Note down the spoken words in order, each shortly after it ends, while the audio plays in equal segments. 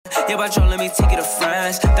Yeah, by Joe, let me take it to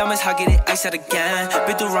France. Diamonds hot, get it ice out again.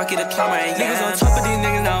 Been through rocket, a climber, and niggas on top of these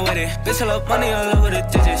niggas not with it. Bitch, I love money all over the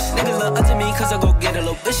digits. Niggas look up to me cause I go get it.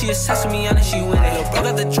 Little bitch, she obsessed with me, I know she with it. Little bro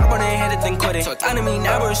got the drop on her head and then quit it. Talk down to me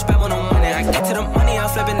now, but respect when I'm winning. I get to the money, I'm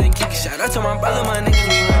flipping and kicking. Shout out to my brother, my niggas,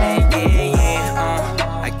 we running.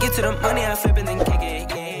 I get to the money, I'm flipping and kicking.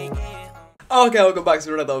 Okay, welcome back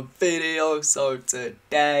to another video. So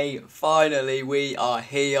today, finally, we are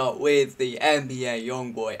here with the NBA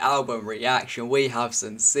YoungBoy album reaction. We have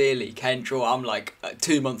Sincerely KENTRELL. I'm like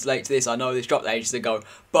 2 months late to this. I know this dropped ages ago,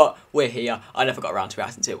 but we're here. I never got around to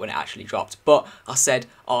reacting to it when it actually dropped. But I said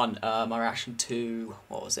on my reaction to,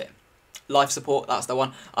 what was it? Life Support, that's the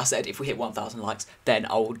one. I said if we hit 1,000 likes, then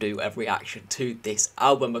I will do a reaction to this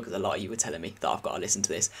album, because a lot of you were telling me that I've got to listen to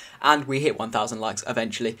this. And we hit 1,000 likes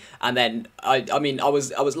eventually. And then I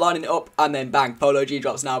was lining it up, and then bang, Polo G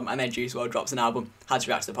drops an album, and then Juice WRLD drops an album. Had to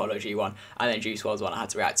react to the Polo G one, and then Juice WRLD's one I had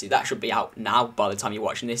to react to. That should be out now by the time you're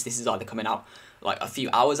watching this. This is either coming out like a few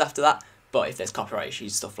hours after that, but if there's copyright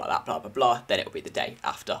issues, stuff like that, blah blah blah, then it'll be the day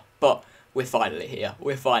after. But we're finally here.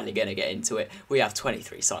 We're finally going to get into it. We have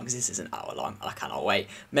 23 songs. This is an hour long. I cannot wait.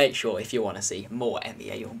 Make sure if you want to see more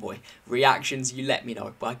NBA YoungBoy reactions, you let me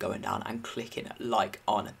know by going down and clicking like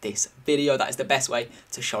on this video. That is the best way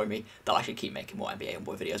to show me that I should keep making more NBA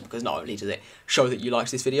YoungBoy videos, because not only does it show that you like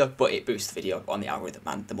this video, but it boosts the video on the algorithm,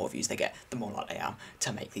 and the more views they get, the more likely I am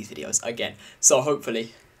to make these videos again. So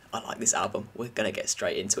hopefully I like this album. We're going to get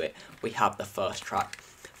straight into it. We have the first track,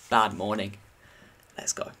 Bad Morning.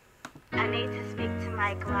 Let's go. I need to speak to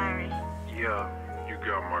Mike Larry. Yeah, you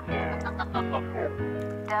got my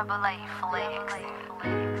phone. Double A Flex.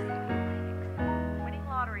 Winning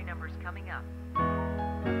lottery numbers coming up.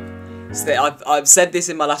 So I've said this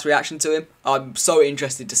in my last reaction to him. I'm so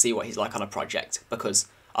interested to see what he's like on a project, because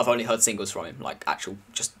I've only heard singles from him, like actual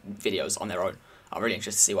just videos on their own. I'm really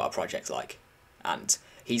interested to see what a project's like. And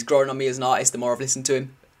he's grown on me as an artist the more I've listened to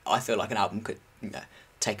him. I feel like an album could, you know,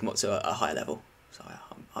 take him up to a higher level. So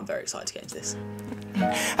I'm very excited to get into this.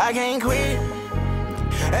 I can't quit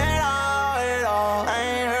at all, I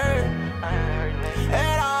ain't hurt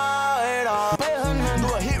at all. Pay her nothing,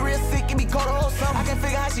 do a hit real sick, it be cold or something. I can't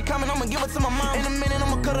figure how she coming, I'ma give it to my mom. In a minute,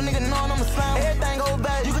 I'ma cut a nigga knowing I'm a slime. Everything goes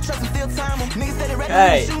bad, you can trust me, still time. Niggas steady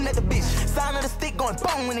ready, shooting at the bitch. Sound of the stick going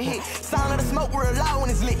boom when it hit. Sound of the smoke real loud when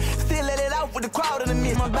it's lit. Still let it out with the crowd in the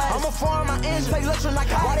mid. I'ma form my engine, take luxury like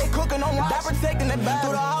how they cooking on watch. That protecting that bag.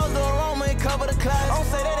 Through the house, the aroma, and cover the clouds. Don't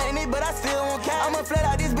say that ain't it, but I still won't care. I'ma flat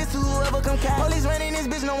out this bitch to whoever come catch. Police running this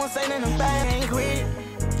bitch, no one say nothing bad. Ain't quit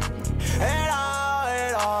at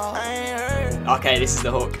all, I ain't hurt. Okay, this is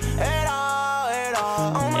the hook. At all.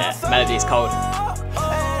 Yeah, melody is cold.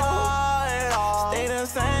 Stay the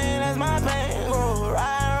same as my pain, bro.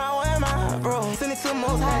 Ride around with my bro. Send it to the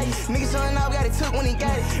most high. Nigga showing up, got it took when he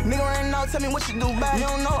got it. Nigga running out, tell me what you do back. You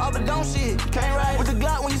don't know all the dumb shit. Can't ride with the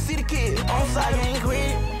Glock when you see the kid. On side, you ain't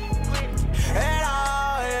quit. At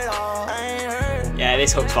all, I ain't hurt. Yeah,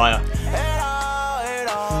 this hook's fire. At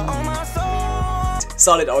all, on my soul.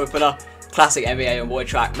 Solid opener. Classic NBA YoungBoy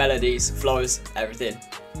track. Melodies, flows, everything.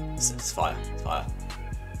 It's fire. It's fire.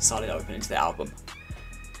 Solid opening to the album.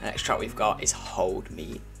 The next track we've got is Hold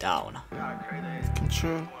Me Down.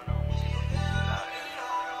 KENTRELL.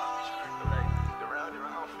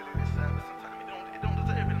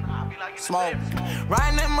 Smoke.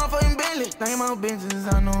 Riding that motherfucking Bentley. Name on business,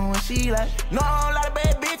 I know what she like. Know a whole lot of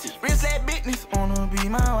bad bitches. Wrist that business, wanna be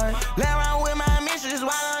my wife. Lay around with my mistress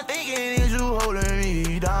while I'm thinking is you holding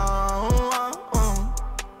me down.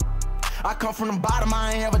 I come from the bottom,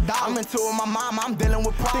 I ain't ever die. I'm into it with my mama, I'm dealing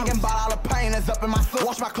with problems. Thinking about all the pain that's up in my soul.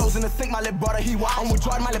 Wash my clothes in the sink, my little brother, he wild. I'm with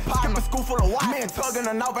Jordan, my little pop. A school full of white. Me and tugging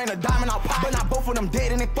a knife, ain't a diamond out pop. But not both of them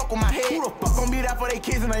dead and they fuck with my head. Who the fuck gon' be there for their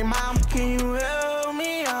kids and their mom? Can you help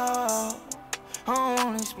me out? I don't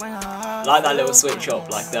wanna explain how I Like that little switch up,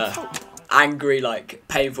 like the angry, like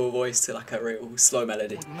painful voice to like a real slow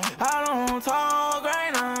melody. I don't talk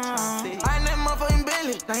right now. I ain't that motherfucking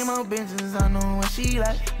Bentley. Name on business, I know what she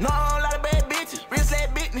like. Know a whole lot of bad bitches. Wrist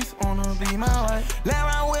that business, wanna be my wife. Lay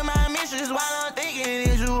around with my mistress while I'm thinking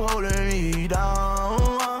is you holding me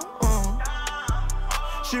down.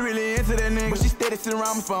 She really into that nigga, but she steady sitting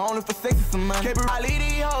around me for only for sex and some money. I leave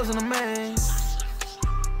these hoes in the maze.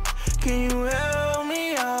 Can you help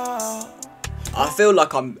me out? I feel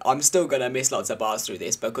like I'm still gonna miss lots of bars through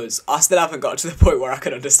this, because I still haven't got to the point where I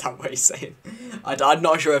can understand what he's saying. I'm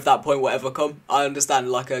not sure if that point will ever come. I understand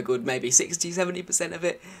like a good maybe 60-70% of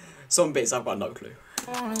it. Some bits I've got no clue.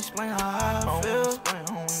 I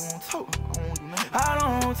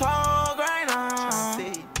don't talk right now.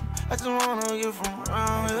 I just wanna get from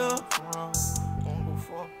around here.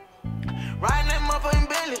 Riding that motherfucking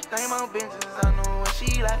Bentley. Bentley, name on benches, I know what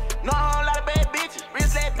she like. No, a lot of bad bitches,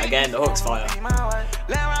 wristlet bitches. Again, the hook's fire.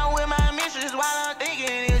 Let around with my mistress while I'm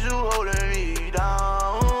thinking is you holding me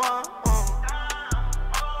down.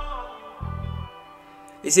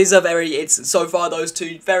 This is a very, it's so far those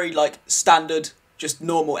two very like standard, just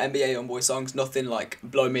normal NBA YoungBoy songs. Nothing like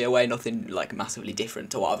blow me away, nothing like massively different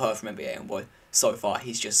to what I've heard from NBA YoungBoy so far.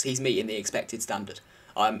 He's meeting the expected standard.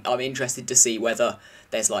 I'm interested to see whether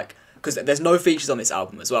there's like, because there's no features on this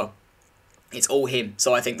album as well. It's all him,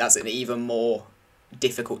 so I think that's an even more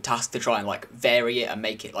difficult task to try and like vary it and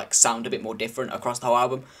make it like sound a bit more different across the whole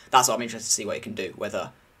album. That's what I'm interested to see what he can do,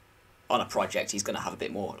 whether on a project he's going to have a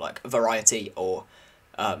bit more like variety or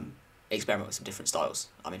experiment with some different styles.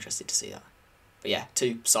 I'm interested to see that. But yeah,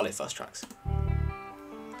 2 solid first tracks.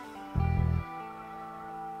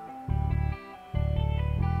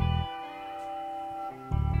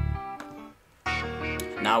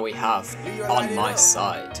 Now we have On My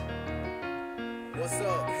Side. What's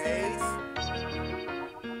up, Hayes?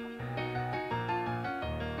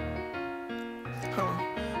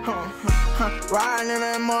 Riding in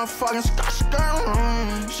that motherfucking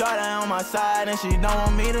skirt. Shot on my side and she don't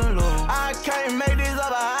want me to lose. I can't make this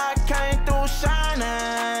up, I came through shining.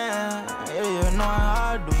 Yeah, you know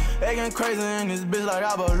how I do. Acting crazy in this bitch like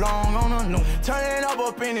I belong on a new. Turning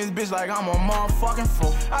up in this bitch like I'm a motherfucking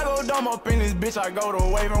fool. I go dumb up in this bitch, I go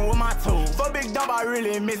to waving with my tools. For big dump, I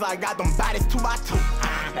really miss, I got them bodies 2x2.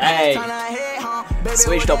 Hey,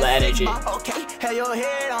 switched up the energy. Okay, have your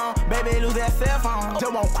head on, baby, lose that cell phone.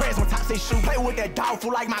 Just won't crash when top say shoot. Play with that dog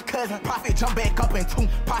fool like my cousin. Profit jump back up in 2.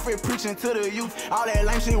 Profit preaching to the youth. All that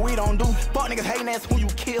lame shit we don't do. Fuck niggas hating, that's who you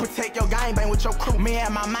kill. Protect your gang bang with your crew. Me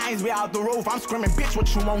and my minds be out the roof. I'm screaming, bitch,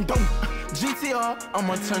 what you won't do? GTR,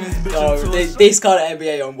 I'ma turn this bitch into this kind of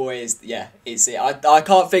NBA YoungBoy is, yeah, it's it. I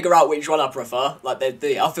can't figure out which one I prefer. Like,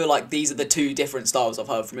 I feel like these are the 2 different styles I've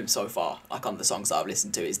heard from him so far. Like, on the songs that I've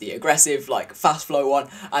listened to, is the aggressive, like, fast flow one,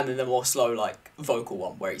 and then the more slow, like, vocal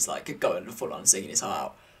one, where he's, like, going full on singing his heart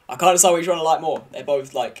out. I can't decide which one I like more. They're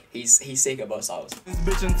both like, he's sick at both styles. This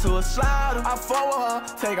bitch into a slider. I forward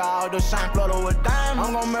her, take her out the shine, flood her with diamonds.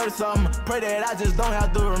 I'm gonna murder something, pray that I just don't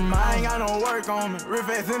have to remind. I ain't got no work on me, real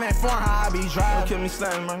fast in that phone, how I be driving. Don't kill me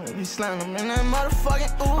slamming, man, be slamming them in that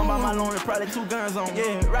motherfucking ooh. I'm by my lonely, probably 2 guns on me.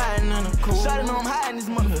 Yeah, riding in the cool. Shotting on, I'm hiding this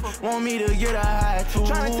motherfucker. Want me to get a high too.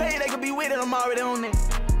 Trying to tell you they could be with it, I'm already on it.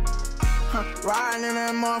 Riding in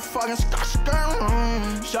that motherfucking skirt.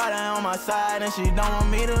 Shot on my side and she don't want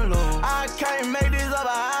me to lose. I can't make this up,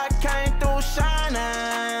 I came through shining.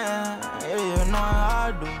 Yeah, you know how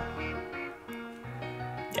I do.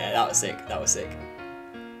 Yeah, that was sick. That was sick.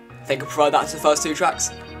 I think I prefer that to the first 2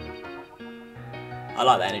 tracks. I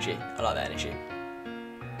like the energy. I like the energy.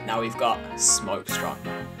 Now we've got Smoke Strong.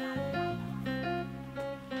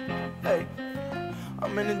 Hey.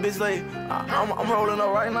 I'm in this bitch like, I'm rolling up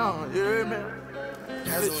right now, you hear me?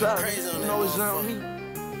 Bitch up, you know what's on me.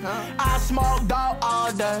 I smoke dog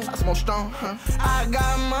all day, I smoke strong, I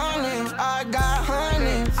got money, I got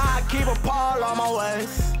honey, I keep a pole on my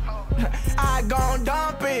waist. I gon'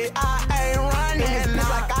 dump it, I ain't running. It's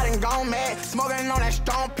like I done gone mad, smoking on that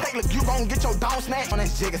strong plate. Look, you gon' get your dome snatched on that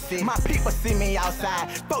jigger seat. My people see me outside,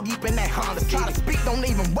 4 deep in that Honda City. Try to speak, don't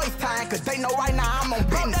even waste time, cause they know right now I'm on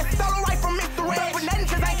business. That stolen right from Mr. Red, but nothing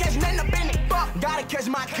cause I ain't catch nothing up in it. Gotta catch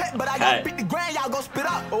my cut, but I gotta beat the grand, y'all gon' spit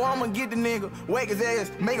up. Or I'ma get the nigga, wake his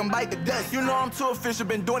ass, make him bite the dust. You know I'm too official,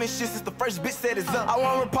 been doing this shit since the first bitch said it's up. I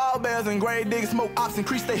want Rapal bells and grave diggers, smoke ops,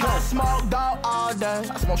 increase they health. I smoke dog all day,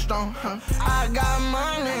 I smoke strong, I got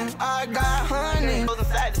money, I got honey. Goes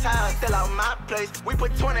inside the town, still out my place. We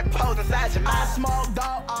put 20 poles inside your mouth. I smoke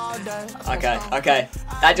dog all day. Okay.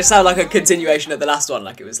 That just sounded like a continuation of the last one.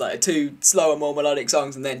 Like it was like 2 slower, more melodic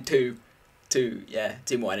songs, and then 2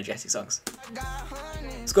 more energetic songs.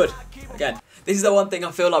 It's good. Again, this is the one thing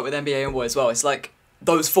I feel like with NBA YoungBoy as well. It's like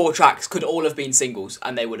those 4 tracks could all have been singles,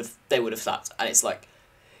 and they would have slapped. And it's like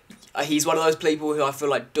he's one of those people who I feel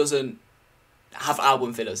like doesn't have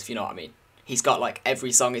album fillers, if you know what I mean. He's got like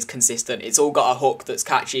every song is consistent. It's all got a hook that's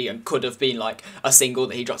catchy and could have been like a single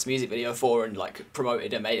that he drops a music video for and like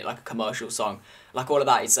promoted and made it like a commercial song. Like all of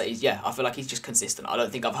that is yeah, I feel like he's just consistent. I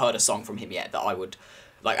don't think I've heard a song from him yet that I would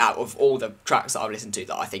like out of all the tracks that I've listened to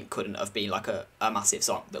that I think couldn't have been like a massive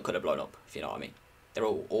song that could have blown up, if you know what I mean. They're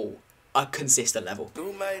all a consistent level.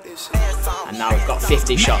 And now we've got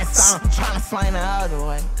 50 shots. Trying to find the other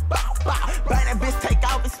way. Burn that bitch, take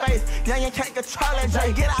out his face. Yeah, you can't control it,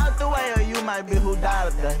 Jay. Get out the way or you might be who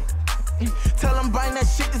died today. Tell them bring that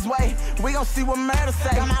shit this way. We gon' see what murder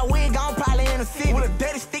say. Got my wig on, probably in the city. With a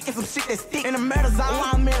dirty stick and some shit that stick. In the murder zone,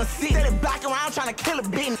 I'm in the city. Steady black around, trying to kill a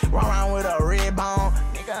beating. Run around with a red bone.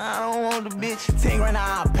 I don't want the bitch. Ting right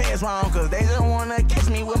now, I pass wrong, cause they just wanna catch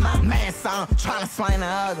me with my man song. Tryna swing the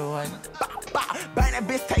other way. Bang that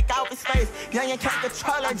bitch, take out his face. Young, you can't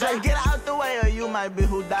control that J. Get out the way, or you might be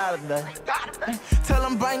who died today. Tell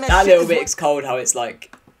him bring that That shit. little bit's cold, how it's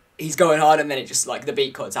like, he's going hard and then it just like, the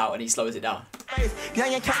beat cuts out and he slows it down.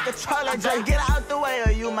 Young, you can't control that J. Get out the way,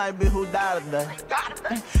 or you might be who died today.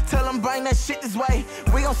 Tell him bring that shit this way.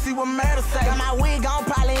 We gon' see what murder say. Got my wig on,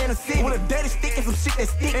 probably in the city. With a dirty stick and some shit that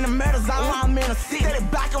stick. In the murder zone, while I'm in the city. Steady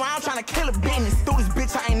back around, tryna kill a business. Through this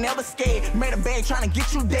bitch, I ain't never scared. Made a bag, tryna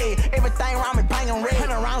get you dead. Everything around me banging red.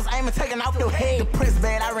 100 rounds, aiming, taking off your head. The press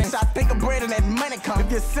bad, I rinse. I think of bread and that money come. If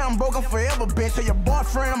your son broken forever, bitch. Tell your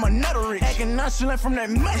boyfriend I'm another rich. Acting nonchalant from that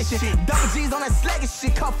money shit. Double G's on that slaggy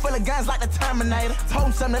shit. Cup full of guns like the Terminator. Told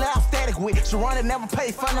him something that I'm static with. Sharonda never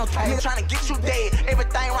paid for no cake. Nigga tryna get you dead.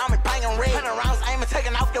 Everything around me banging red. 100 rounds, aiming,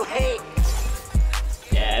 taking off your head.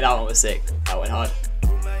 Yeah, that one was sick. That went hard.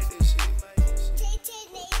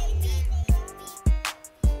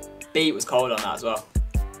 Beat was cold on that as well.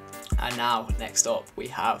 And now, next up, we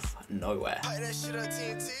have Nowhere.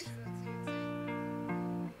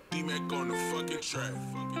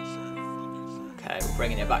 Okay, we're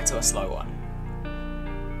bringing it back to a slow one.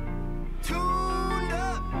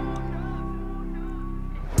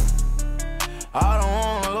 I don't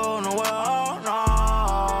wanna go nowhere, oh no.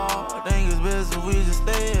 I think it's best if we just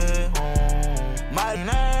stay at home. Mighty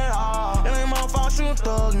night, oh. It ain't my fault you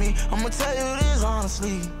thug me. I'ma tell you this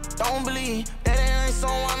honestly. Don't believe that it ain't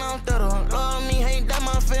someone out there to love me. Hate that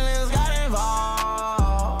my feelings got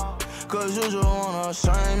involved. Cause you just wanna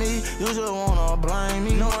shame me. You just wanna blame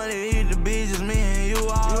me. Knowing it need to be just me and you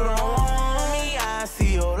all. You don't want me, I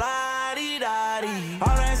see your la-dee-da-dee.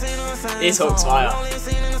 This hook's fire.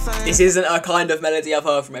 This isn't a kind of melody I've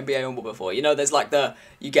heard from NBA YoungBoy before. You know, there's like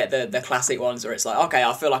you get the classic ones where it's like, okay,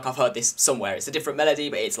 I feel like I've heard this somewhere. It's a different melody,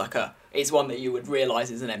 but it's like it's one that you would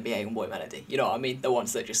realise is an NBA YoungBoy melody. You know what I mean? The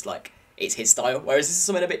ones that just like, it's his style. Whereas this is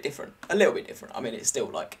something a bit different. A little bit different. I mean, it's still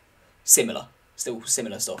like similar. Still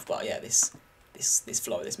similar stuff, but yeah, this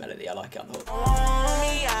flow, this melody, I like it on the hook.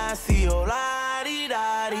 I see your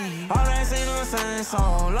la-dee-da-dee. All that sing in the same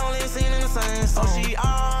song, lonely sing in the same song. Oh, she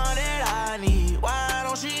all that I need, why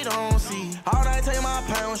don't she don't see? All that take my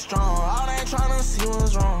pain was strong, all that tryna see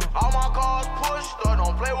what's wrong. All my cars pushed up,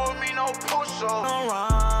 don't play with me, no push up.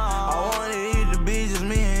 I want it to be just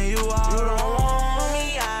me and you all. You don't want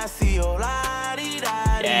me, I see your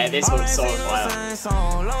la-dee-da-dee. Yeah, this one's so fire.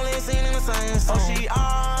 Lonely sing in the same song. Oh, she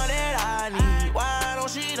all that I need, why don't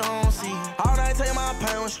she don't see? All that take my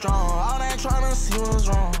pain was strong, all that tryna see what's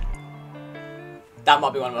wrong. That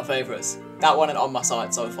might be one of my favourites. That one and On My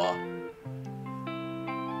Side so far.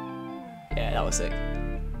 Yeah, that was sick.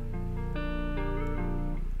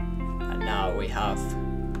 And now we have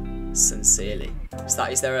Sincerely.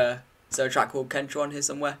 Is there a track called KENTRELL on here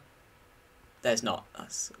somewhere? There's not.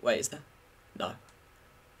 Wait, is there? No.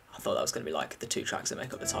 I thought that was going to be like the 2 tracks that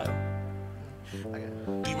make up the title. Okay,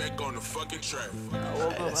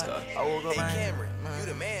 let's go. Hey Cameron, you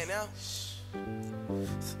the man now.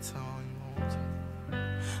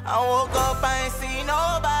 I woke up, I ain't seen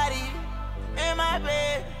nobody in my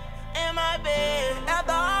bed,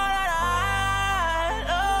 After all that I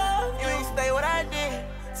love, you ain't stay what I did.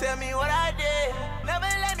 Tell me what I did. Never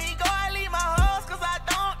let me go, I leave my hoes cause I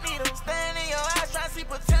don't need them. Stand in your eyes, try to see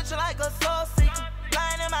potential like a soul seeker.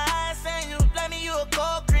 Blind in my eyes, saying you blame me, you a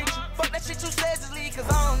cold creature. Fuck that shit you said, just leave cause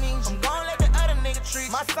I don't need you. I'm gon' let the other nigga treat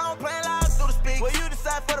you. My song playing loud through the speakers. Where you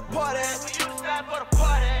decide for the party?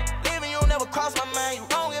 Leaving you never cross my mind. You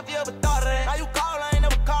wrong if you ever thought of that. Now you call, I ain't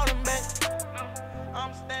never calling back.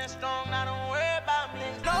 I'm staying strong, now don't worry about me.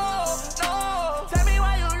 No, tell me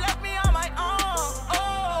why you left me on my own.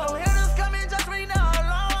 Oh, hitters coming, just ring the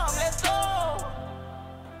alarm. Let's go.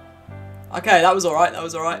 Okay, that was alright,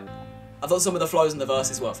 I thought some of the flows and the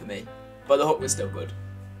verses weren't for me, but the hook was still good.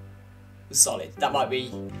 It was solid. That might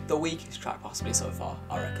be the weakest track possibly so far,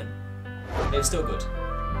 I reckon. It was still good.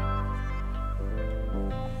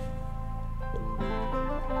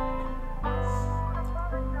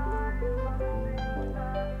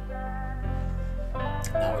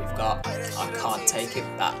 Now we've got I Can't Take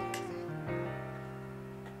It Back.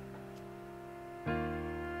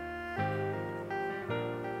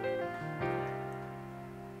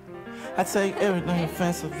 I take everything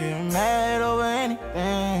offensive, getting mad over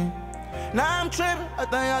anything. Now I'm tripping, I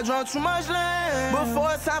think I drunk too much land.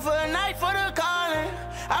 Before it's time for the night for the calling,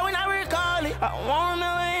 I will not recall it, I won't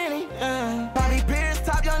remember anything. Bobby Pierce,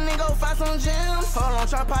 top young nigga, find some gems. Hold on,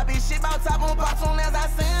 try pop this shit about top on pop soon as I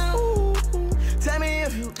sing. Ooh, tell me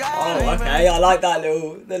if you got it. Oh, okay, I like that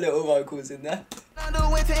the little vocals in there. I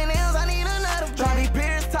need another Bobby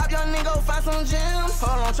Pierce, young nigga, find some gems.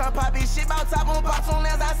 Hold on, try pop this shit, bout top on pop soon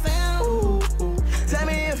as I sing. Tell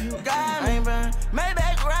me if you got me.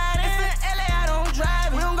 Maybach riding. It's in LA, I don't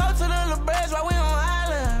drive it. We don't go to the little bridge while we on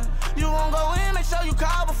island. You won't go in, make sure you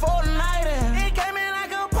call before the night in. It came in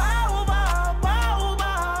like a powerball.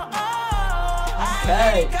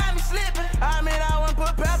 Okay. Got me slipping. I mean, I wouldn't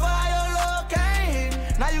put pepper on your little cane.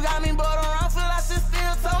 Now you got me butter around, feel like shit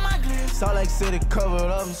still told my glimpse. Salt Lake City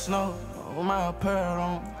covered up in snow. With my apparel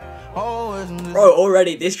on. Always in this. Bro,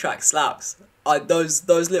 already this track slaps. Those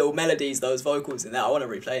little melodies, those vocals in that, I want to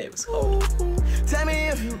replay it. It was cold. Tell me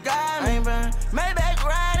if you got me. Maybach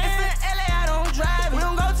riding. It's in LA, I don't drive it. We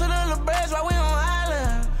don't go to the little bridge while we on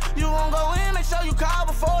island. You won't go in, make sure you call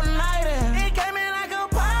before the night in. It came in like a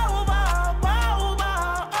powerball.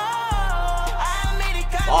 I made it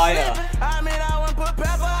kind of slipping. I mean, I wouldn't put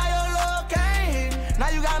pepper on your little cane. Now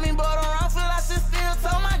you got me butter around, feel like shit still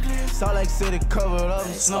told my glimpse. Salt Lake City covered up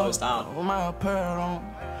in snow. Slows down. With my apparel on.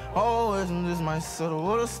 Always in this my settle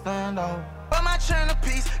with a standout. But my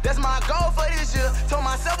centerpiece, that's my goal for this year. Told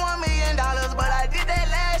myself $1 million, but I did that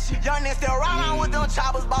last year. Young niggas still riding with them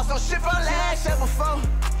choppers, bought some shit from last year before.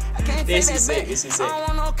 I can't This take is that sick, back. this is sick. I don't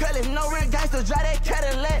want no colors, no real gangster, drive that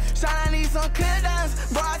Cadillac. Shine, I need some clear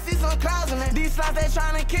downs, bro, I see some clouds in it. These slimes, they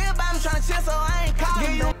trying to kill, but I'm trying to chill, so I ain't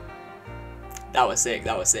calling you. That was sick,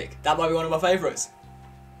 that was sick. That might be one of my favourites.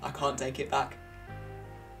 I can't take it back.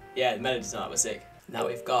 Yeah, the melodies on that was sick. Now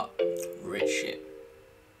we've got Rich Shit.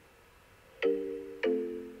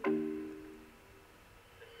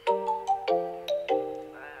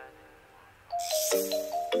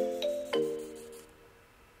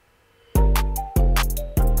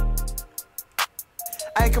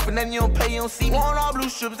 I ain't coming nothing, you don't pay, you don't see me. Want all blue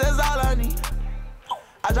strips, that's all I need.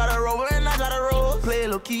 I try to roll and I try to roll. Play a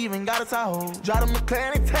low key, even got a Tahoe. Drive the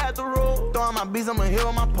McLaren and tap the road. Throwing my beats, I'ma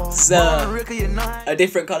heal my pole. A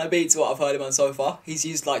different kind of beat to what I've heard him on so far. He's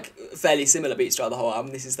used like fairly similar beats throughout the whole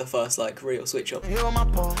album. This is the first like real switch up. Heal my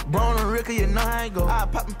pole. Brown and Ricker, you know how I go. I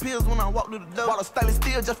poppin' pills when I walk through the door. Bought a stainless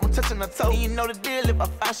steel just from touching the toe. And you know the deal if I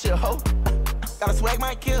find shit hoe. Gotta swag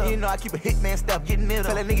my kill. You know I keep a hitman step, getting it.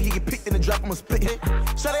 Tell that nigga he get picked in the drop, I'ma split it.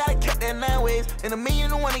 Shawty gotta kept that 9 ways. And $1 million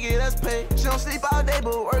to one to get us paid. She don't sleep all day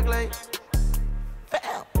but work late.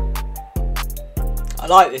 I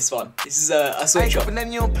like this one. This is a switch up. And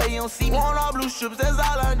then you don't pay, you don't see me. Want all blue strips, that's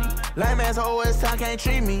all I need. Lame ass whole ass time can't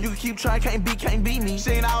treat me. You can keep trying, can't beat me. She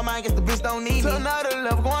ain't all mine, guess the bitch don't need me. To another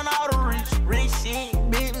level, going out of reach. Rich shit,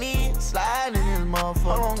 big me, sliding in this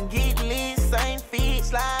motherfucker. Hold on, get lit, same feet,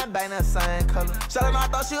 slide back that same color. Shut up, I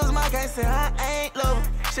thought she was mine, can't say I ain't love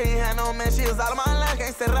her. She ain't had no man, she was out of my life,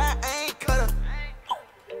 can't say that I ain't cut her.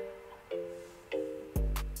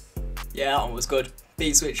 Yeah, that one was good.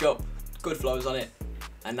 Beat switch up, good flows on it.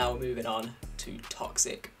 And now we're moving on to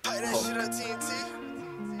Toxic. Be back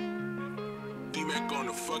on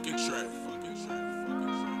the fucking track.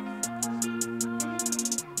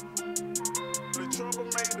 The trouble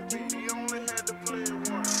made the beat, he only had to play it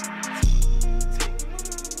once.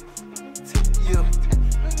 Yeah.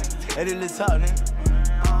 Hey, let's talk,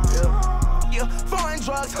 yeah. Foreign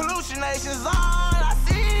drugs, hallucinations, all I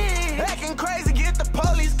see. Acting crazy, get the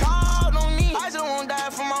police called on me. I just won't die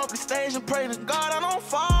from off the stage and pray to God I don't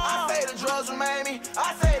fall. I say the drugs will make me.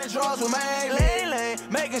 I say the drugs will make me.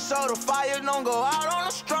 Making sure the fire don't go out on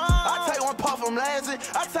the strong. I take one puff, I'm lazy.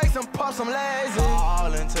 I take some puffs, I'm lazy.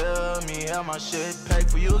 Call and tell me how my shit paid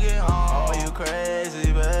for you get home. Oh, you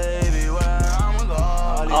crazy, baby, where I'ma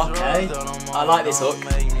go. Okay, I like this hook.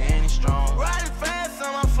 Riding fast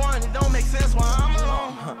on my phone, it don't make sense while I'm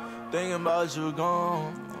alone. Thinking about you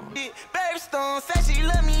gone. Baby Stone said she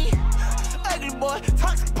love me. Ugly boy,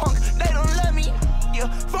 toxic punk, they don't love me. Yeah,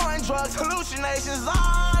 foreign drugs, hallucinations, all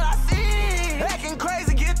I see. Acting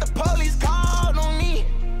crazy, get the police called on me.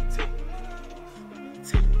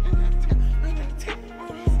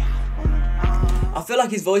 I feel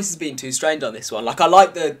like his voice has been too strained on this one. Like I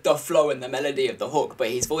like the flow and the melody of the hook, but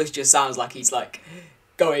his voice just sounds like he's like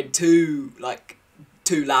going too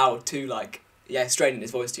loud, yeah, straining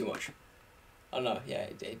his voice too much. I don't know, yeah,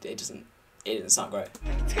 it doesn't sound great.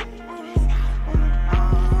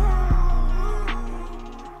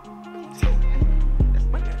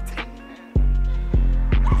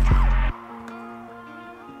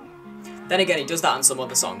 Then again, he does that on some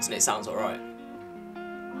other songs and it sounds alright.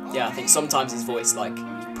 Yeah, I think sometimes his voice like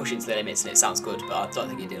pushing to the limits and it sounds good, but I don't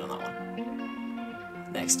think he did on that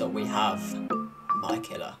one. Next up we have My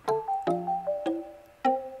Killer.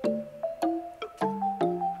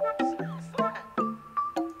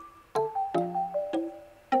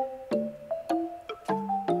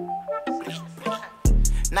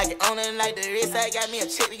 Nike on it like the wrist, I got me a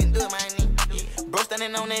chick, we can do it, my nigga. Bro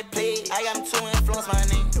standing on that plate, I got him to influence my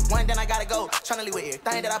name. One then I gotta go, tryna leave with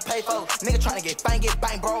everything that I pay for. Nigga tryna get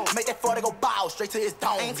bang, bro. Make that 40 go bow straight to his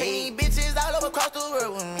dome. Ain't taking bitches all over across the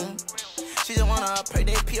world with me. She just wanna pray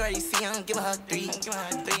that TWReactz, I'm giving her 3.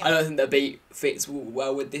 I don't think the beat fits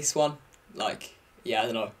well with this one. Like, yeah, I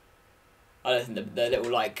don't know. I don't think the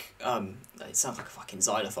little like it sounds like a fucking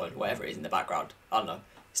xylophone, whatever it is in the background. I don't know.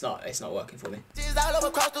 It's not working for me. She's all over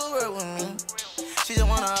across the world with me. She just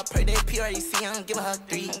wanna pray that TWReactz, I'm giving her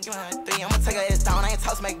 3. I'ma take her ass down, I ain't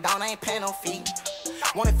toss make down, I ain't paying no fee.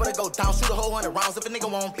 Want it for to go down, shoot a whole 100 rounds if a nigga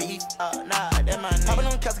won't beef. Nah, that my name. Poppin'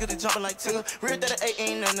 on cats, get to jumpin' like Tigger. Real that 8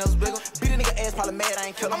 ain't nothing else bigger. Beat a nigga ass, probably mad, I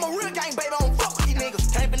ain't kill him. I'm a real gang, baby, I don't fuck with these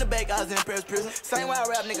niggas. Came in the back, I was in Paris prison. Same way I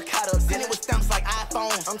rap, nigga caught up. Then it was stamps like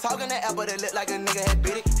iPhones. I'm talking that apple that look like a nigga had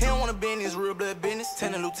bit it. He don't wanna be in his real blood business.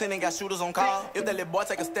 Tenant lieutenant got shooters on call. If that little boy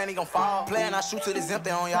take a stand, he gon' fall. Playin', I shoot till it's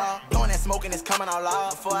empty on y'all. Blowing that smoke and it's coming out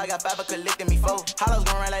loud. Before I got 5 for collecting me 4. Hollows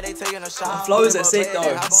gon' run like they taking a shot. The flows are sick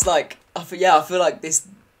though. It's like, I feel like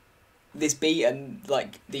this beat and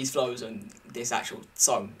like these flows and this actual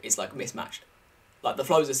song is like mismatched. Like the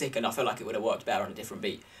flows are sick and I feel like it would have worked better on a different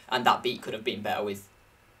beat, and that beat could have been better with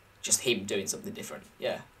just him doing something different.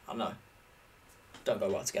 Yeah, I don't know. Don't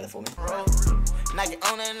go well together for me. Nike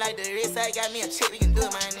on it like the wrist, I got me a chick, we can do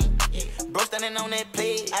it, my name. Yeah. Bro standing on that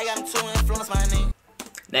plate, I got him to influence my name.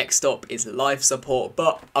 Next up is life support,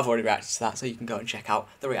 but I've already reacted to that, so you can go and check out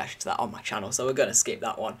the reaction to that on my channel. So we're going to skip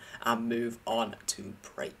that one and move on to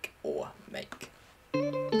break or make.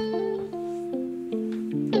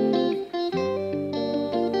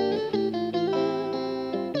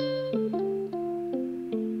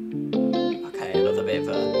 Okay, another bit of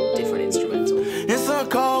a different instrumental. It's a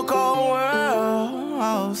cold, cold world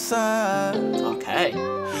outside. Okay.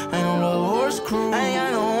 Ain't no little horse crew. Ain't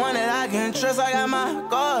got no one that I can trust. I got my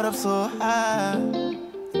guard up so high.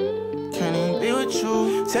 Can't even be with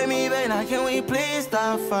you. Take me back now, can we please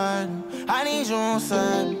stop fighting? I need you on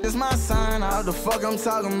side. It's my sign. Out the fuck I'm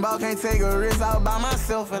talking about. Can't take a risk out by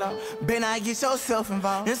myself at all. Better not get yourself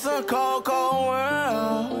involved. It's a cold, cold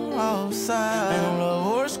world outside. Ain't no little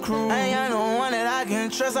horse crew. Ain't got no one that I can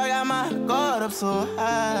trust. I got my guard up so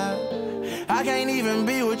high. I can't even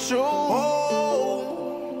be with you.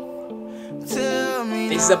 Tell me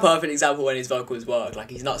this is a perfect example when his vocals work. Like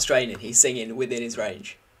he's not straining, he's singing within his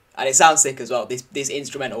range, and it sounds sick as well. This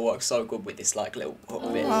instrumental works so good with this like little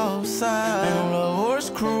hook bit. Outside, ain't no horse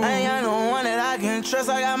crew. Ain't got no one that I can trust.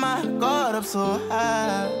 I got my guard up so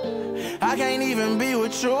high. I can't even be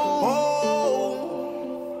with you.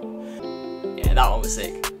 Yeah, that one was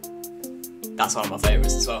sick. That's one of my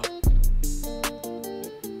favourites as well.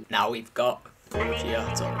 Now we've got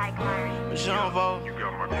Giotto. Jean-Vo. You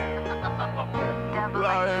got my You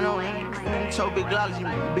already know, man. So big glocks, you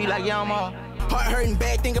be like YOUNGBOy. Heart hurting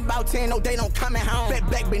bad, think about 10, no they don't coming home. Fat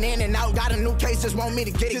back been in and out, got a new case, just want me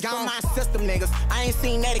to get it gone. My system niggas, I ain't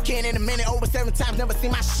seen that again in a minute, over 7 times, never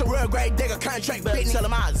seen my shit. Real grade digger, contract bitch, tell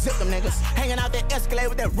them I zip them niggas. Hanging out that Escalade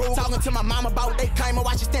with that roof, talking to my mama about what they claim, and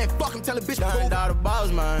watch it stand, fuck him, tell the bitch to move. Down the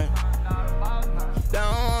balls, man. They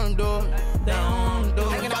don't wanna do it, they don't wanna do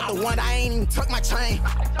it. Hanging out the one, I ain't even tuck my chain.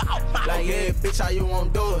 Like, yeah, bitch, how you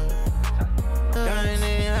won't do it? They ain't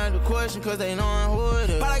even had the question cause they know I'm who it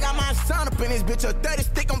is. But I got my son up in this bitch, a 30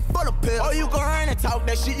 stick, I'm full of pills. Oh, you gon' run and talk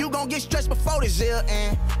that shit, you gon' get stretched before this year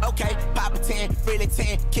end. Okay, pop a 10, really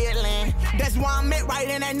 10, killing. That's why I'm at right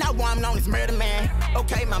in, and now why I'm known as murder man.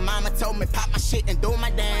 Okay, my mama told me pop my shit and do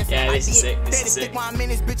my dance. Yeah, this is sick, this is sick. Stick while I'm in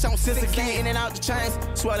this bitch on 16, in and out the chains.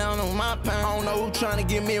 Swear down on my pain. I don't know who tryna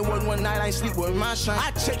get me one night, I ain't sleep with my shine.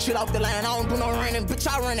 I check shit off the line, I don't do no running, bitch,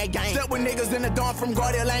 I run that game. Step with niggas in the dawn from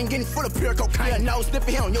Guardia Lane, getting full of pure cocaine. Yeah, no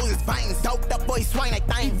sniffy, he don't use his veins. Doped up boy, swing that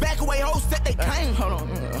thing. Back away, hoes set they came. Hold on.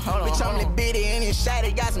 Bitch, I'm the bitty and his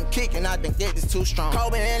shotty, got some kicking, I think that is too strong.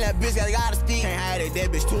 Kobe and that bitch got a stick, can't hide it,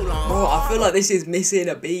 that bitch too long. Bro, I feel like this is missing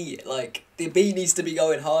a beat. Like the beat needs to be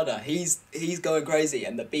going harder. He's going crazy,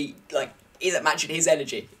 and the beat like isn't matching his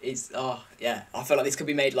energy. Yeah. I feel like this could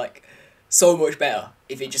be made like so much better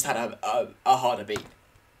if it just had a harder beat.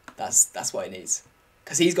 That's what it needs.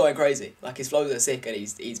 Cause he's going crazy. Like his flows are sick and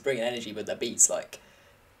he's bringing energy, but the beat's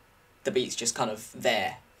just kind of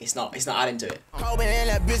there. It's not adding to it. Kobe and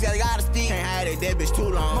that bitch got a stick, can't hide it, that bitch too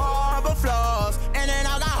long. Marble floors, and then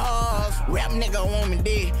I got hoes. Rap nigga want me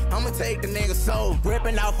dead, I'ma take the nigga soul.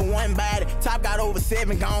 Ripping off for one body, top got over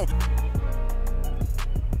 7 gone.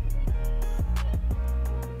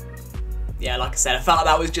 Yeah, like I said, I felt like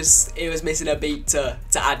that was it was missing a beat to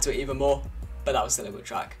add to it even more, but that was still a good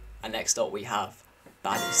track. And next up we have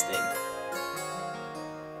Baddest Thing.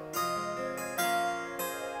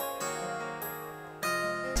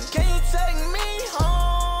 Can you take me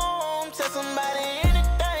home to somebody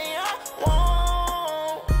anything I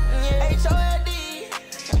want. Yeah, H-O-L-D,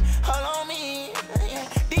 hold on me. Yeah,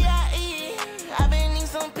 D-I-E, I been need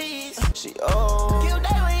some peace. She old. Kill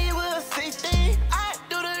day when you was 16. I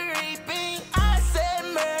do the reaping. I said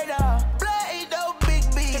murder. Blood ain't no big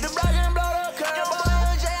beat. Hit the block and blow the curve. Yo,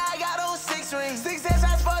 boy, J, I got those 6 rings. 6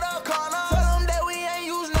 headshots for the corner. Tell them that we ain't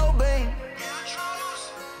use no beam.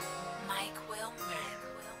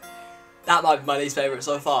 That might be my least favourite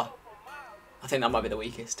so far. I think that might be the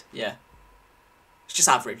weakest, yeah. It's just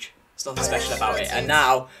average. There's nothing special about it. And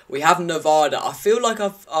now we have Nevada. I feel like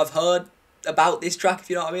I've heard about this track, if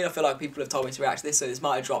you know what I mean. I feel like people have told me to react to this, so this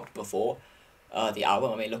might have dropped before the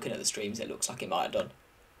album. I mean, looking at the streams, it looks like it might have done.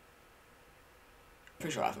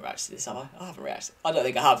 Pretty sure I haven't reacted to this, have I? I haven't reacted. I don't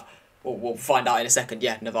think I have. We'll find out in a second.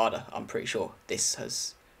 Yeah, Nevada. I'm pretty sure this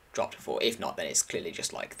has dropped before. If not, then it's clearly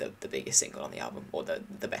just like the biggest single on the album, or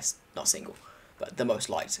the best, not single, but the most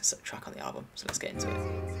liked track on the album. So let's get into it.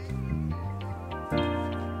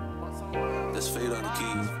 Let's fade on the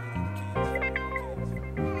keys.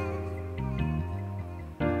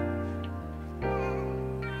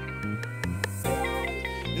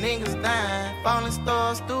 Niggas dying, falling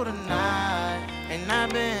stars through the night. And I've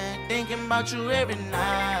been thinking about you every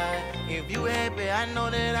night. If you happy, I know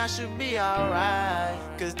that I should be alright.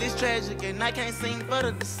 Cause this tragic and I can't seem for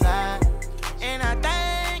to decide. And I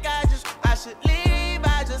think I should leave.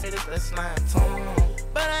 I just hit this line tone.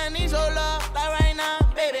 But I need your love like right now,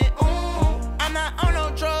 baby. I'm not on no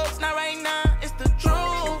drugs, not right now. It's the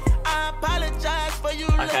truth. I apologize for you.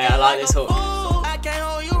 Okay, I like this hook. I can't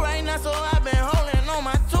hold you right now, so I've been holding on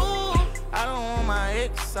my tooth. I don't want my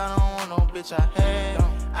ex, I don't want no bitch I had.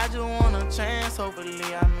 I just want a chance, hopefully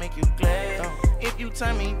I make you glad. If you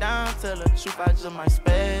turn me down, tell the truth, I just might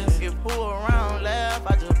spaz. If who around laugh,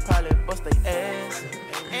 I just probably bust they ass.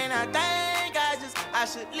 And I think I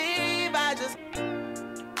should leave,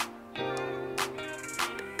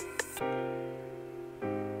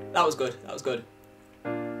 That was good. That was good. I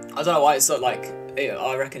don't know why it's so like.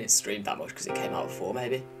 I reckon it's streamed that much because it came out before,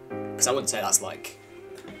 maybe. Because I wouldn't say that's like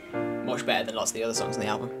much better than lots of the other songs on the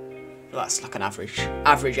album. But that's like an average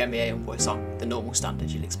NBA Youngboy song, the normal standard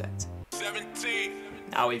you'd expect. 17.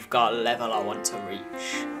 Now we've got Level I Want to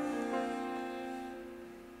Reach.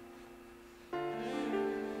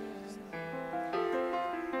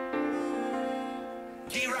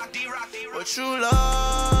 What you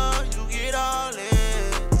love, you get all it.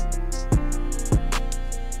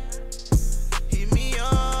 Hit me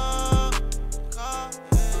up, call it.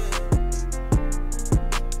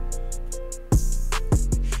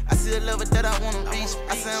 I see a lover that I wanna reach.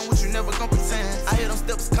 I say I'm with you, never gon' pretend. I hear them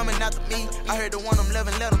steps coming after me. I heard the one I'm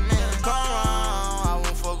loving, let them in. Come around, I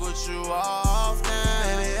won't fuck with you often.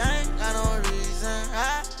 Baby, I ain't got no reason.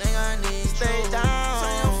 I think I need to stay down.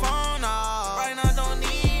 Turn your phone off. Right now, don't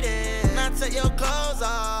need it. Now take your clothes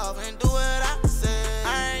off and do what I said.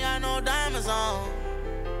 I ain't got no diamonds on.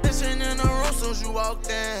 Listen in the room soon as you walked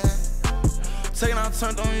in. Taking out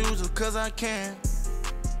turn on you just cause I can.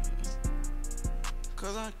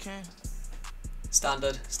 Cause I can.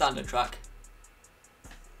 Standard track.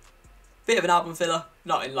 Bit of an album filler,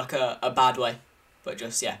 not in like a bad way, but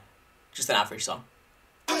just, yeah, just an average song.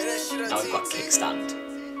 Now we've got Kickstand.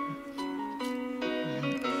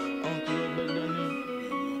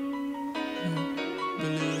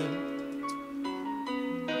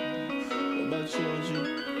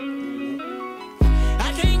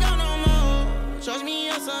 I can't go no more. Trust me,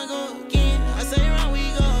 yes, I go again. I say round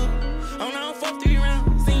we go. On our 4-3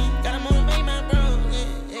 round scene. Gotta motivate my bro.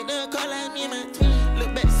 Yeah, they'll call like me and my twin.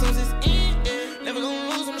 Look back soon as it's in. Yeah, never gonna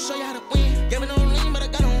lose. I'ma show you how to win. Gave me no lean, but I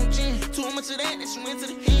got on gin. Too much of that she went to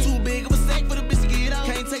the end. Too big of a sack for the bitch to get out.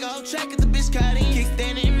 Can't take off track if the bitch caught in.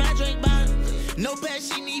 Kickstand in my drink bottle. No pad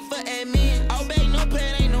she need for admin. All back, no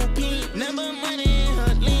pad, ain't no pin. Number money in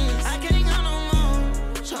her lens. I can't go no more.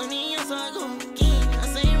 Trust me, yes, I go again. I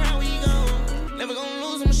say round we go. Never gonna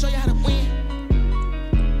lose, I'ma show you how to win.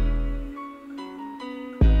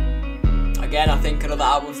 Again, I think another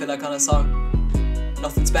album filler kind of song.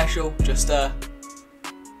 Nothing special, just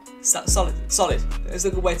solid. Solid. It's a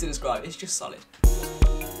good way to describe it. It's just solid.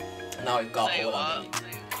 And now we've got All I Need.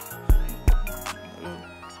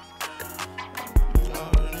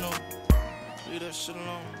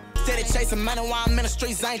 Steady chasing money while I'm in the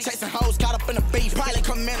streets. I ain't chasing hoes caught up in the beef. Probably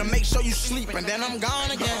come in and make sure you sleep, and then I'm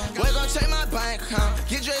gone again. We're gonna check my bank account.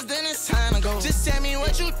 Get dressed, then it's time to go. Just tell me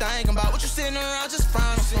what you think about. What you sitting around just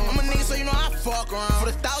frowning for. I'm a nigga, so you know I fuck around.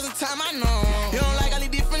 For the 1,000th time I know. You don't like all these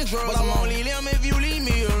different drugs, but I won't leave them if you leave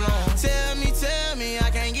me alone. Tell me, I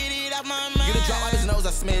can't get it out my mind. Get a drop out his nose,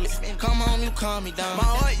 I smell it. Come home, you calm me down. My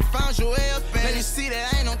heart, you found your way up in. Let me see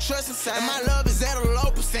that I ain't no trust inside. And my love is at a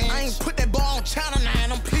low percentage. I ain't put that ball on China 9.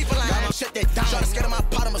 Them people like I'ma shut that down. Try to scatter my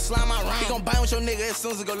pot, I'ma slime my rhyme. He gon' bang with your nigga as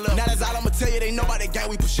soon as it go low. Now that's all I'ma tell you. They know about that gang.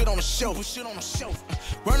 We put shit on the show.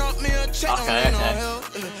 Run up me a check, don't need no help.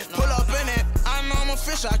 Pull up in it. I know I'm a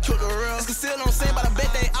fish, I cook the real. It's concealed on scene, but I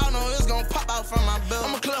bet they all know it's gon' pop out from my bill.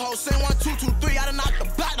 I'm a clear hole, send 1, 2, 2, 3. I done knocked the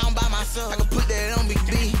block down by myself. I can put that on Big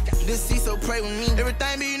B. This C, so pray with me.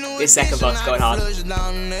 Everything be new. This second verse going hard.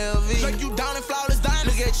 Like you down and flawless dime.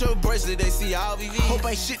 Look at your bracelet, they see all VV. Hope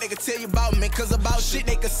ain't shit they can tell you about me, cause about shit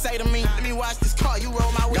they can say to me. Let me watch this car, you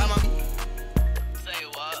roll my weed. Say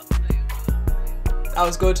what? That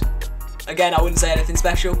was good. Again, I wouldn't say anything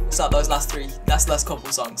special. It's like those last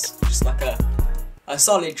couple songs. Just like a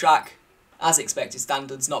solid track, as expected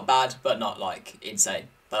standards. Not bad, but not like insane.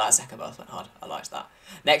 But that second verse went hard. I liked that.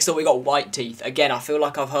 Next up, we got White Teeth. Again, I feel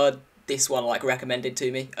like I've heard this one like recommended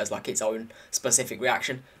to me as like its own specific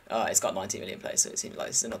reaction. It's got 90 million plays, so it seems like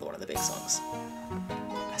this is another one of the big songs.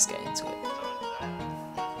 Let's get into it.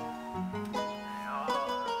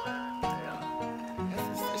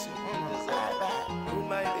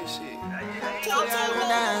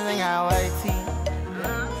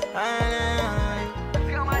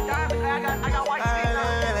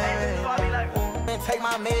 Take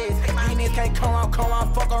my meds. These niggas can't come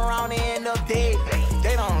on, fuck around and end up dead.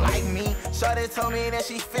 They don't like me. Shawty told me that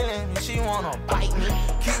she feeling me. She wanna bite me.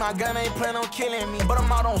 Keep my gun, ain't plan on killing me. But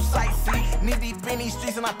I'm out on sight, see. Knee deep in these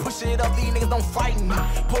streets and I push it up. These niggas don't fight me.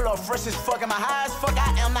 Pull up fresh as fuck and my high as fuck.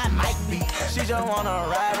 I am not Mike B. She just wanna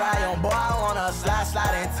ride on boy. I wanna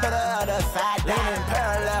slide into the other side. Leaning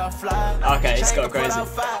parallel fly. Okay, it's got crazy.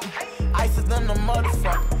 Ice than the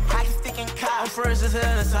motherfucker. I can stick in cotton fresh as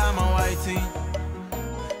hell inside my white tee.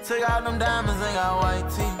 Took out them diamonds and got white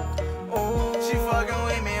teeth. Oh, she fucking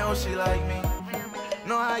with me, oh she like me.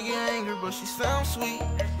 Know I get angry, but she sounds sweet.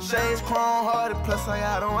 Shades chrome hearted, plus I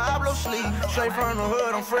got on Hablo sleep. Straight from the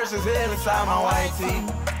hood, I'm fresh as hell inside my white tee.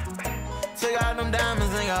 Took out them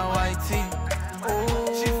diamonds and got white teeth.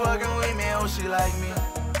 Oh, she fucking with me, oh she like me.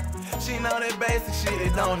 She know that basic shit,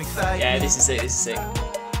 it don't excite me. Yeah, this is sick, this is sick.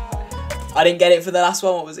 I didn't get it for the last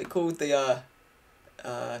one. What was it called? The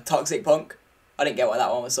Toxic Punk. I didn't get what that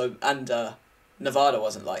one was. So, and Nevada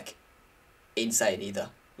wasn't like insane either.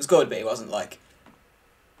 It was good, but it wasn't like,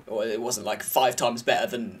 well, it wasn't like 5 times better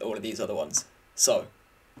than all of these other ones. So,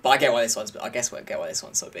 but I get why this one's. I guess I get why this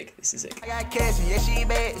one's so big. This is sick. I got cash, yeah she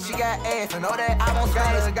bad, she got ass. I know that I won't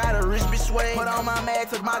got a rich bitch way. Put on my mag,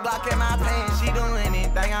 took my Glock in my pants. She do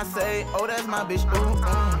anything I say. Oh, that's my bitch. Ooh,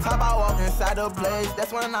 Top I walk inside the place.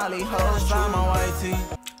 That's when all these hoes try my white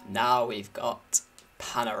tee. Now we've got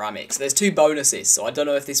Panoramic. So there's 2 bonuses. So I don't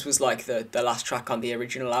know if this was like the last track on the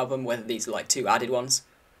original album, whether these are like 2 added ones.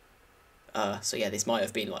 So yeah, this might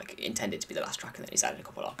have been like intended to be the last track, and then he's added a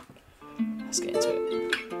couple on. Let's get into it.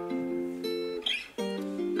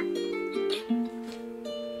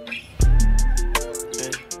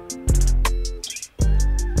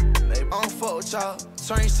 I don't fuck with y'all,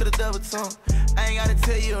 strange to the double tongue. I ain't gotta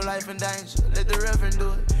tell you life in danger, let the reverend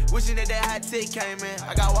do it. Wishing that high tech came in,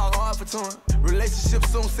 I got walk hard for touring. Relationship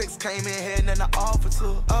soon, sex came in, had nothing to offer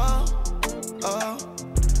to her.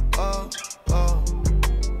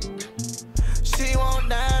 She want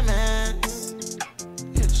diamonds,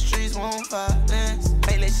 yeah, the streets want violence.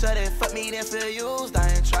 Make let sure that fuck me, then feel used, I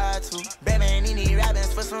ain't tried to. Batman, need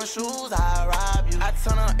rabbits for some shoes, I'll rob you. I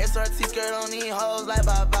turn on SRT skirt on these hoes like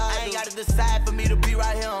bye-bye. I ain't gotta decide for me to be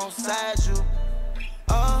right here on side you.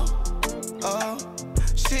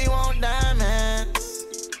 She want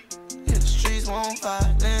diamonds, yeah, the streets want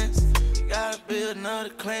violence. Gotta build another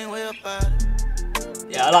clean way about it.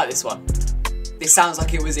 Yeah, I like this one. This sounds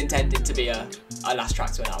like it was intended to be a last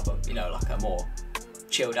track to an album, you know, like a more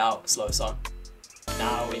chilled out, slow song.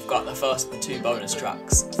 Now we've got the first 2 bonus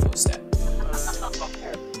tracks, Full Step.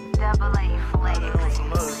 Double A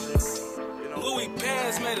flex. Louis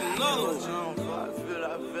Paz made another one.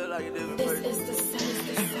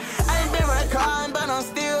 I ain't been recording, but I'm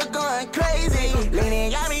still going crazy.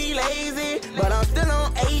 Leaning got me lazy, but I'm still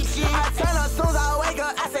on 8 shit. I turn up soon as I wake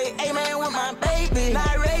up, I say amen with my baby.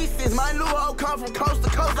 Not racist, my new hoe come from coast to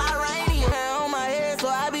coast, Iranian. On my head, so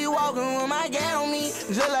I be walking with my gat on me.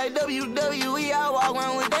 Just like WWE, I walk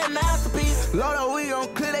around with that masterpiece. Lord, we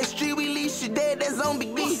gon' clear that street, we leave shit dead, that's on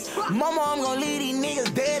Big B. Mama, I'm gon' leave these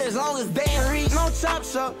niggas dead as long as they ain't reach. No chop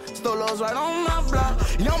shop, stole those right on my block.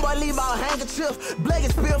 Young boy leave out handkerchief, blood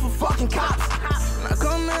get spilled for fucking cops. Now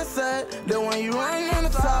come inside, the one you running in the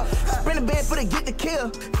top. Spin the bed for the get the kill.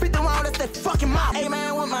 50 round, that's that fucking mouth. Hey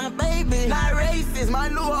man, with my baby. Not racist, my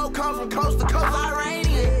new hoe come from coast to coast,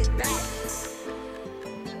 Iranian.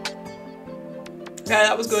 Okay,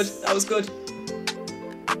 that was good. That was good.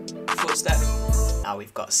 Footstep. Now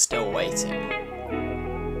we've got Still Waiting.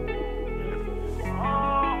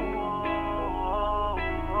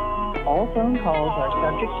 All phone calls are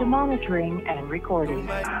subject to monitoring and recording.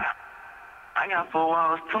 I got 4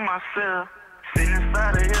 hours to myself. Sitting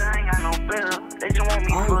inside of here, I ain't got no bill. They just want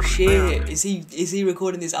me Oh for shit! Is he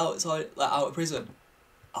recording this outside, like out of prison?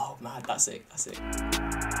 Oh man, that's sick. That's sick.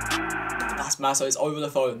 That's mad. So it's over the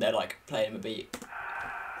phone. They're like playing him a beat.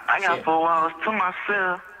 I got Shit. 4 hours to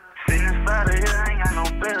myself. Sitting inside of here, I ain't got no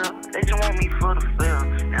bill. They just want me for the fill.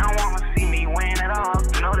 They don't wanna see me win at all.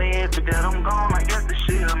 You know they happy that I'm gone. I guess the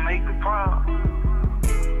shit'll make me proud.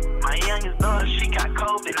 My youngest daughter, she got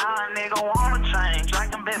COVID. Now a nigga wanna change. I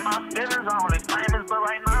can bet my feelings on it. Famous, but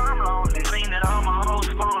right now I'm lonely. Seen that all my hoes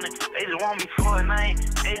phony. They just want me for a name.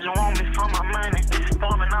 They just want me for my money. It's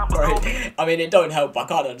forming up. Right. I mean, it don't help. I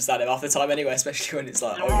can't understand him half the time anyway, especially when it's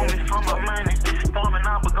like. They want me for my money. It's forming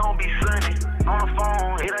up, but gon' be sunny. On the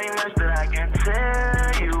phone, it ain't much that I can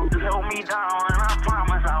tell you. Just hold me down, and I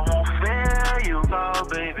promise I won't fail you. Oh,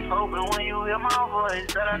 baby, hoping when you hear my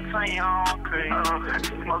voice that I turn you on crazy.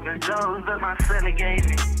 Smoking Joe's that my celly gave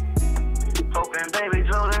me. Hoping baby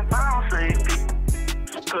Joe done found safety.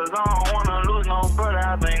 Cause I don't wanna lose no brother,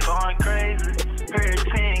 I've been going crazy. Period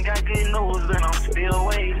 10, got good news, and I'm still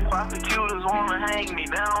waiting. Prosecutors wanna hang me,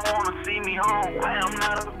 they don't wanna see me home. I am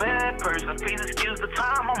not a bad person, please excuse the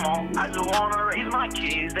time I'm on. I just wanna raise my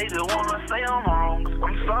kids, they just wanna say I'm wrong.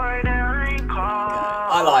 I'm sorry that I ain't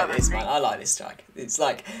called. I like this, man. I like this track. It's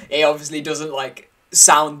like, it obviously doesn't like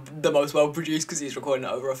sound the most well produced because he's recording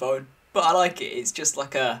it over a phone, but I like it. It's just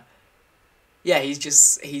like a, yeah,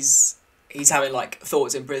 he's having like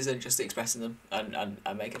thoughts in prison, just expressing them and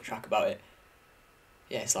making a track about it.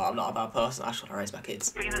 Yeah, it's like, I'm not a bad person, I just want to raise my kids.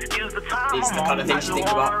 Please excuse the time These are the kind of things you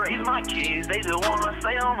think about. raise my kids, they just wanna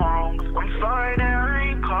say I'm wrong. I'm sorry that I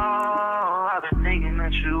ain't called. I've been thinking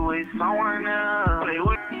that you with someone else. Play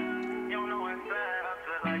with you know inside, I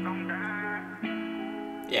feel like I'm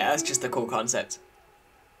dying. Yeah, that's just a cool concept.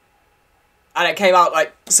 And it came out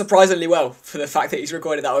like surprisingly well for the fact that he's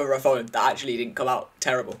recorded that over a phone. That actually didn't come out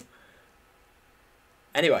terrible.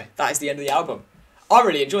 Anyway, that is the end of the album. I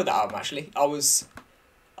really enjoyed that album actually.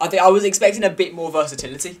 I think I was expecting a bit more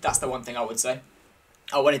versatility. That's the one thing I would say.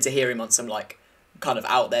 I wanted to hear him on some like kind of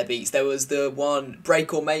out there beats. There was the one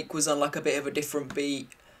Break or Make was on like a bit of a different beat.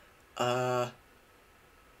 There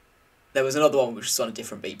was another one which was on a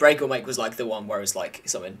different beat. Break or Make was like the one where it's like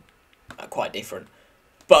something quite different.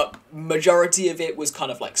 But majority of it was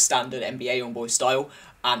kind of like standard NBA YoungBoy style.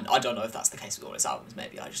 And I don't know if that's the case with all his albums.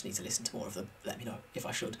 Maybe I just need to listen to more of them. Let me know if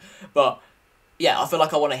I should. But yeah, I feel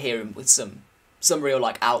like I want to hear him with some real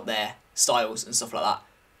like out there styles and stuff like that.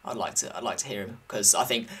 I'd like to hear him because I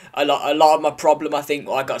think a lot of my problem. I think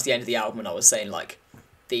I got to the end of the album and I was saying like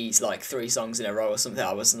these like 3 songs in a row or something.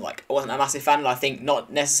 I wasn't a massive fan. And I think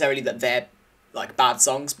not necessarily that they're like bad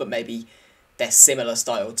songs, but maybe they're similar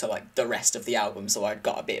style to like the rest of the album. So I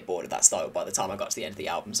got a bit bored of that style by the time I got to the end of the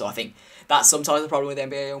album. So I think that's sometimes the problem with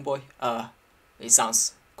NBA YoungBoy. It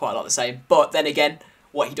sounds quite a lot the same, but then again,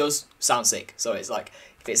 what he does sounds sick. So it's like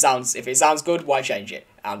if it sounds good, why change it?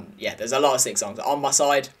 And yeah, there's a lot of sick songs. On My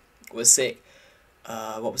Side was sick.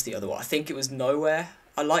 What was the other one? I think it was Nowhere.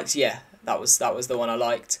 I liked. Yeah, that was the one I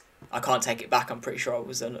liked. I Can't Take It Back. I'm pretty sure it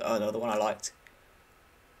was another one I liked.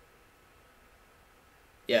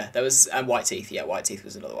 Yeah, there was, and White Teeth. Yeah, White Teeth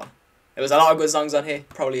was another one. There was a lot of good songs on here.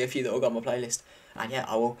 Probably a few that will go on my playlist. And yeah,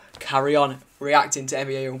 I will carry on reacting to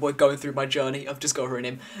NBA YoungBoy, going through my journey of discovering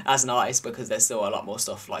him as an artist, because there's still a lot more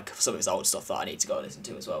stuff, like some of his old stuff that I need to go and listen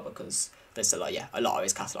to as well, because there's still like, yeah, a lot of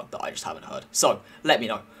his catalogue that I just haven't heard. So let me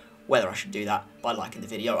know whether I should do that by liking the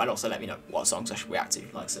video, and also let me know what songs I should react to,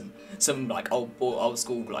 like some like old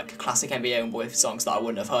school like classic NBA YoungBoy songs that I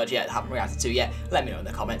wouldn't have heard yet, haven't reacted to yet. Let me know in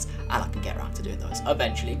the comments and I can get around to doing those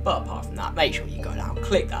eventually. But apart from that, make sure you go down,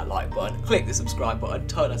 click that like button, click the subscribe button,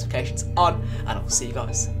 turn notifications on, and I'll see you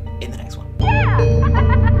guys in the next one.